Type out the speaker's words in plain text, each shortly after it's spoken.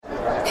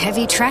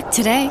Heavy track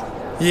today.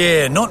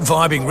 Yeah, not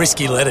vibing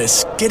risky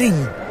lettuce.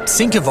 Getting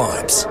sinker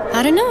vibes.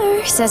 I don't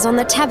know. Says on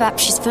the Tab app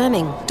she's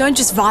firming. Don't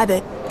just vibe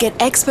it. Get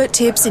expert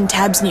tips in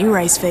Tab's new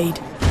race feed.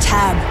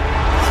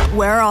 Tab.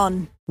 We're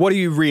on. What are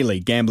you really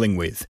gambling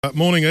with?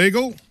 Morning,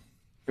 Eagle.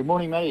 Good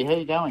morning, matey. How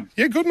you going?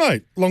 Yeah, good,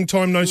 mate. Long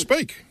time no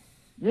speak.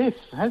 Yes,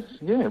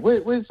 yeah.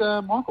 Where's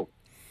Michael?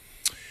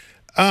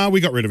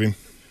 We got rid of him.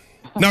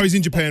 No, he's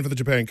in Japan for the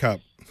Japan Cup.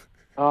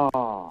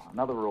 Oh,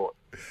 another rort.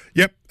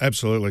 Yep,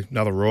 absolutely.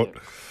 Another rort.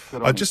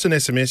 Just an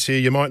SMS here.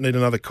 You might need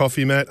another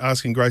coffee, Matt.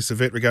 Asking Grace the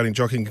vet regarding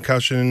jockeying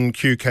concussion.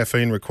 Q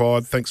caffeine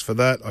required. Thanks for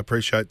that. I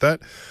appreciate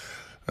that.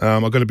 I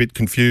got a bit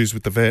confused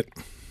with the vet.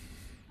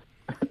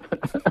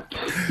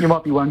 You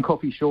might be one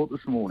coffee short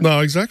this morning. No,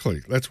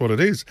 exactly. That's what it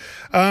is.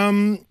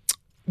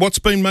 What's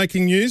been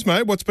making news,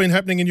 mate? What's been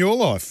happening in your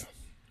life?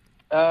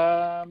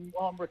 Well,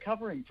 I'm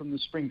recovering from the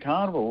spring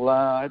carnival.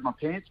 I had my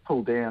pants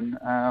pulled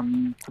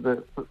down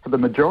for the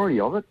majority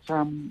of it.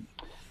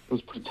 It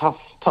was pretty tough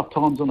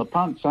times on the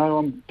punt, so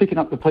I'm picking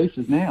up the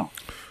pieces now.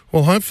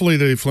 Well, hopefully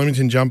the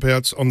Flemington jump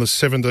outs on the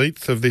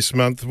 17th of this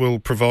month will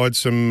provide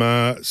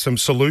some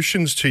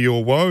solutions to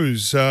your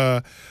woes.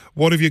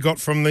 What have you got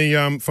from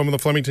the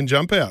Flemington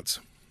jump outs?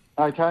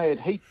 Okay,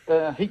 at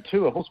Heat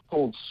 2, a horse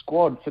called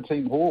Squad for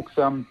Team Hawks.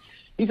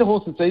 He's a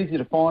horse that's easy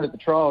to find at the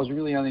trials. You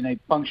really only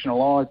need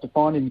functional eyes to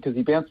find him because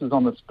he bounces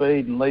on the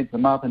speed and leads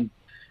them up, and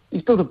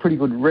he's built a pretty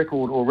good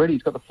record already.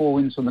 He's got the 4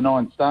 wins from the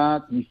 9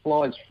 starts, and he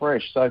flies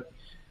fresh. So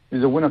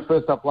he's a winner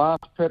first up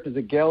last prep as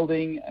a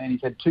gelding, and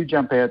he's had 2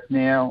 jump outs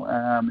now,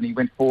 and he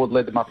went forward,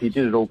 led them up. He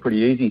did it all pretty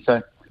easy.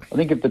 So I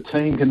think if the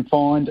team can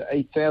find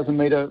a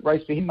 1,000-metre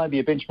race for him, maybe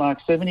a benchmark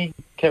 70,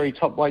 carry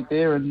top weight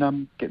there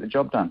and get the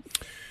job done.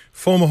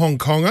 Former Hong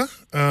Konger,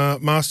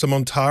 Master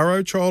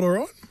Montaro, trialled all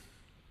right?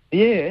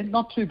 Yeah,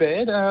 not too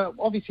bad.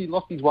 Obviously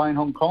lost his way in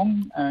Hong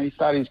Kong. He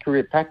started his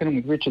career at Pakenham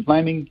with Richard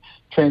Laming,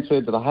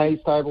 transferred to the Hayes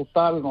stable,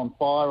 started on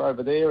fire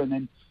over there, and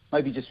then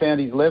maybe just found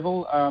his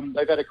level.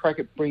 They've had a crack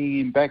at bringing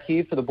him back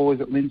here for the boys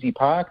at Lindsay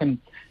Park, and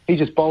he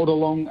just bowled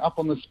along up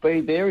on the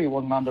speed there. He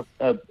wasn't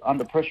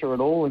under pressure at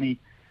all, and he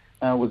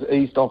was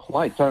eased off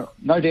late. So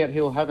no doubt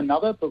he'll have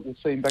another, but we'll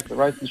see him back at the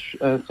races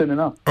soon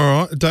enough. All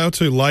right, a day or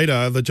two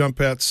later, the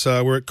jump outs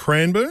were at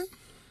Cranbourne?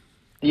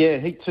 Yeah,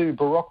 Heat 2,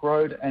 Baroque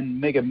Road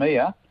and Mega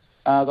Mia.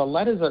 The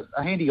latter's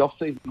a handy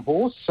off-season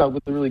horse,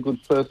 with a really good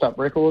first-up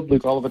record.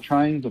 Luke Oliver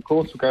trains, of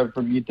course, took over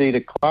from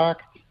Udita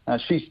Clark.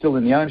 She's still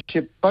in the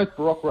ownership. Both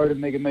Baroque Road and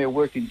Mega Mia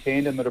worked in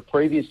tandem at a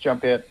previous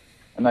jump out,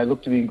 and they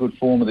look to be in good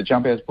form with the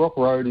jump outs. Baroque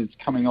Road is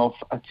coming off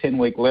a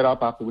 10-week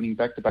let-up after winning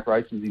back-to-back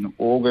races in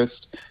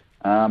August,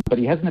 but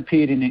he hasn't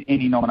appeared in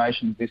any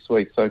nominations this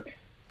week, so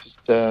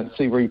just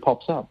see where he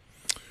pops up.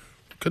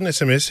 Got an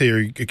SMS here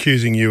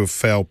accusing you of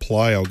foul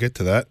play. I'll get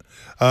to that.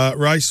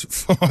 Race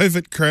 5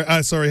 at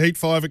Heat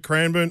 5 at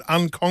Cranbourne,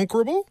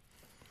 Unconquerable?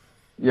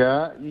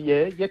 Yeah,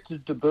 yet to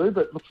debut,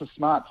 but looks a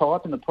smart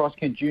type in the Price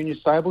Kent Junior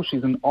stable.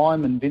 She's an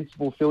I'm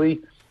Invincible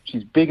filly.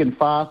 She's big and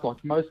fast,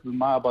 like most of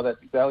them are by that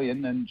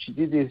stallion, and she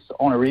did this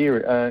on her ear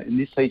in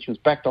this heat. She was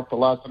backed off the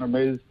last 100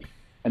 metres,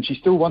 and she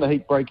still won the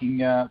heat,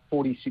 breaking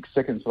 46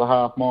 seconds for the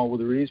half mile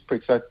with her ears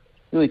pricked. So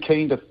really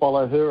keen to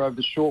follow her over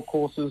the short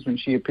courses when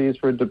she appears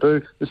for a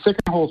debut. The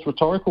second horse,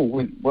 Rhetorical,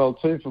 went well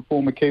too for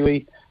former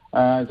Kiwi.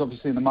 Is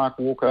obviously in the Mark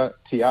Walker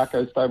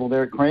Tiaco stable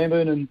there at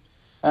Cranbourne, and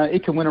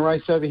it can win a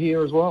race over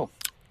here as well.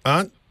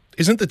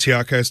 Isn't the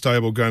Tiaco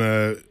stable going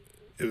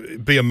to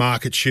be a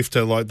market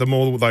shifter? Like the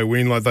more they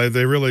win, like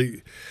they're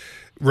really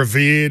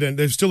revered and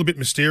they're still a bit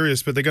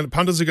mysterious, but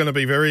punters are going to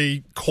be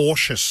very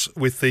cautious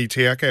with the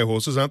Tiaco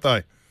horses, aren't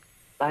they?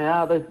 They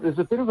are. There's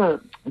a bit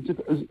of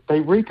they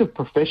reek of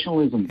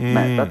professionalism,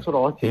 Matt. That's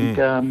what I think.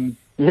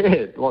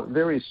 Like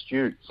very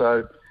astute.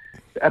 So,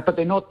 but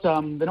they're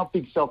not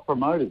big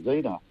self-promoters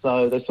either.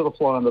 So they sort of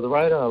fly under the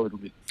radar a little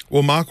bit.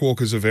 Well, Mark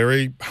Walker's a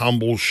very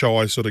humble,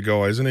 shy sort of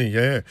guy, isn't he?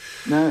 Yeah.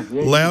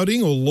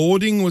 Louding or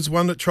Lauding was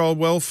one that trialled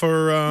well for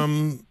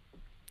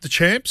the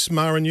champs,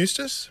 Mara and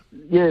Eustace.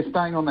 Yeah,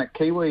 staying on that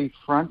Kiwi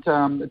front.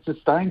 It's a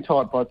staying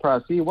type by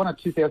Prasia. Won a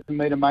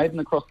 2,000-metre maiden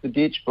across the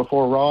ditch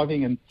before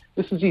arriving, and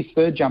this was his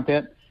third jump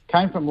out.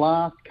 Came from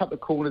last, cut the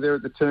corner there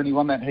at the turn. He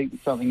won that heat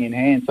with something in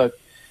hand. So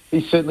he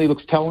certainly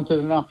looks talented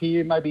enough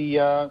here. Maybe,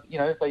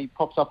 if he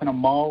pops up in a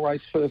mile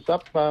race first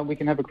up, we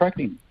can have a crack at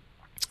him.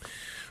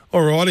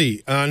 All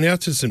righty. Now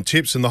to some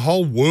tips. And the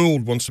whole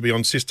world wants to be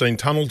on Sistine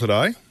Tunnel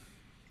today.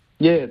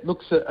 Yeah, it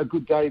looks a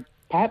good day,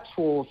 perhaps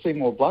for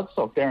Seymour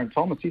Bloodstock, Darren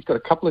Thomas. He's got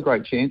a couple of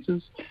great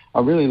chances.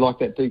 I really like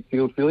that deep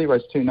field filly,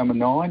 race 2, number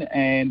 9.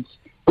 And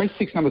race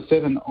 6, number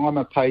 7, I'm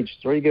a Page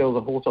 3 girl, the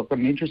horse I've got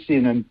an interest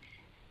in. And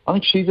I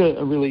think she's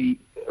a really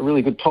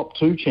good top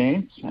 2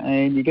 chance.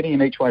 And you're getting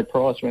an each-way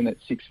price around that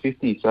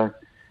 650. So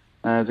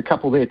there's a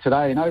couple there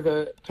today. And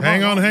over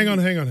Hang on.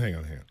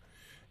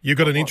 You've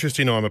got an interest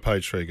in I'm a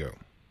Page 3 girl.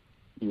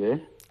 Yeah.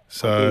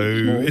 So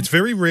it's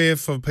very rare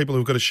for people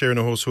who've got a share in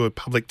a horse who are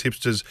public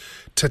tipsters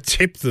to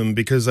tip them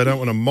because they don't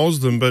want to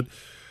moz them. But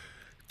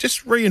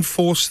just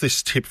reinforce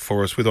this tip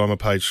for us with I'm a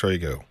Page 3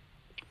 girl.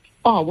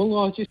 Oh,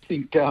 well, I just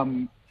think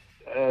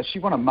she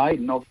won a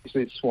maiden,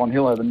 obviously, at Swan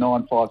Hill over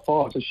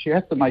 9.55, so she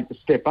has to make the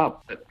step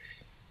up. But,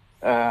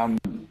 I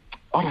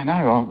don't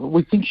know.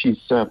 We think she's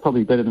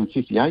probably better than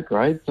 58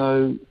 grade,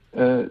 so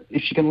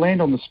if she can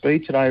land on the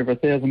speed today over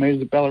 1,000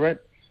 metres at Ballarat,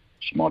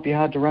 she might be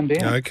hard to run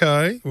down.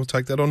 Okay, we'll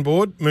take that on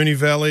board. Moonee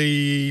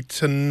Valley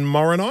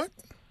tomorrow night?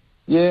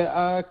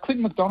 Yeah,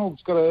 Clinton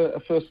McDonald's got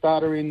a first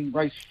starter in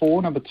race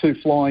 4, number 2,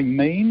 Flying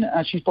Mean.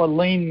 She's by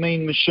Lean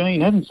Mean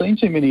Machine. Haven't seen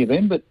too many of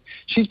them, but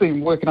she's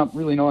been working up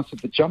really nice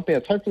at the jump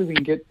outs. Hopefully we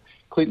can get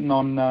Clinton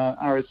on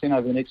RSN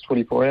over the next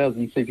 24 hours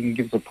and see if he can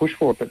give us a push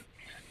for it. But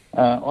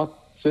I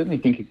certainly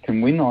think it can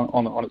win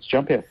on its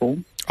jump out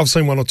form. I've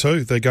seen one or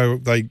two. They go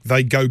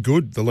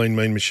good, the Lean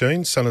Mean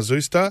Machine, Son of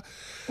Zoostar.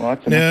 Well,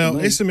 now,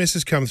 SMS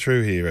has come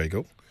through here,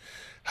 Eagle.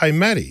 Hey,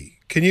 Matty,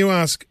 can you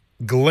ask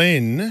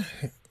Glenn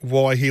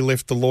why he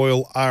left the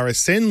loyal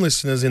RSN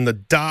listeners in the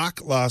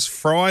dark last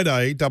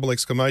Friday, !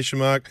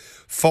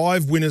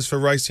 5 winners for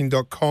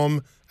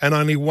racing.com and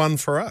only 1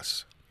 for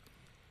us?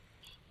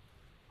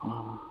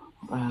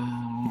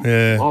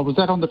 Yeah. Oh, was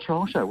that on the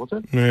trial show, was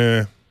it?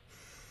 Yeah.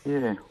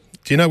 Yeah.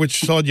 Do you know which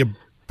side your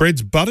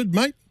bread's buttered,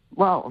 mate?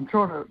 Well, I'm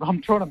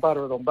trying to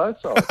butter it on both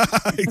sides.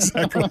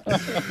 Exactly.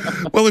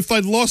 Well, if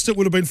they'd lost, it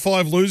would have been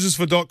 5 losers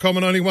for .com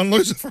and only 1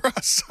 loser for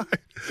us.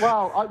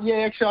 Well,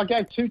 actually, I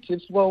gave 2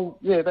 tips. Well,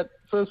 yeah, that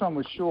first one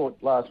was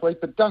short last week,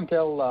 but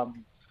Dunkel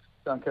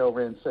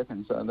ran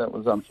second, so that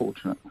was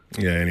unfortunate.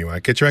 Yeah,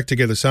 anyway, get your act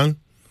together, son.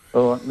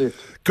 All right, lift.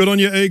 Good on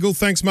you, Eagle.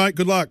 Thanks, mate.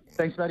 Good luck.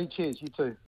 Thanks, Matty. Cheers. You too.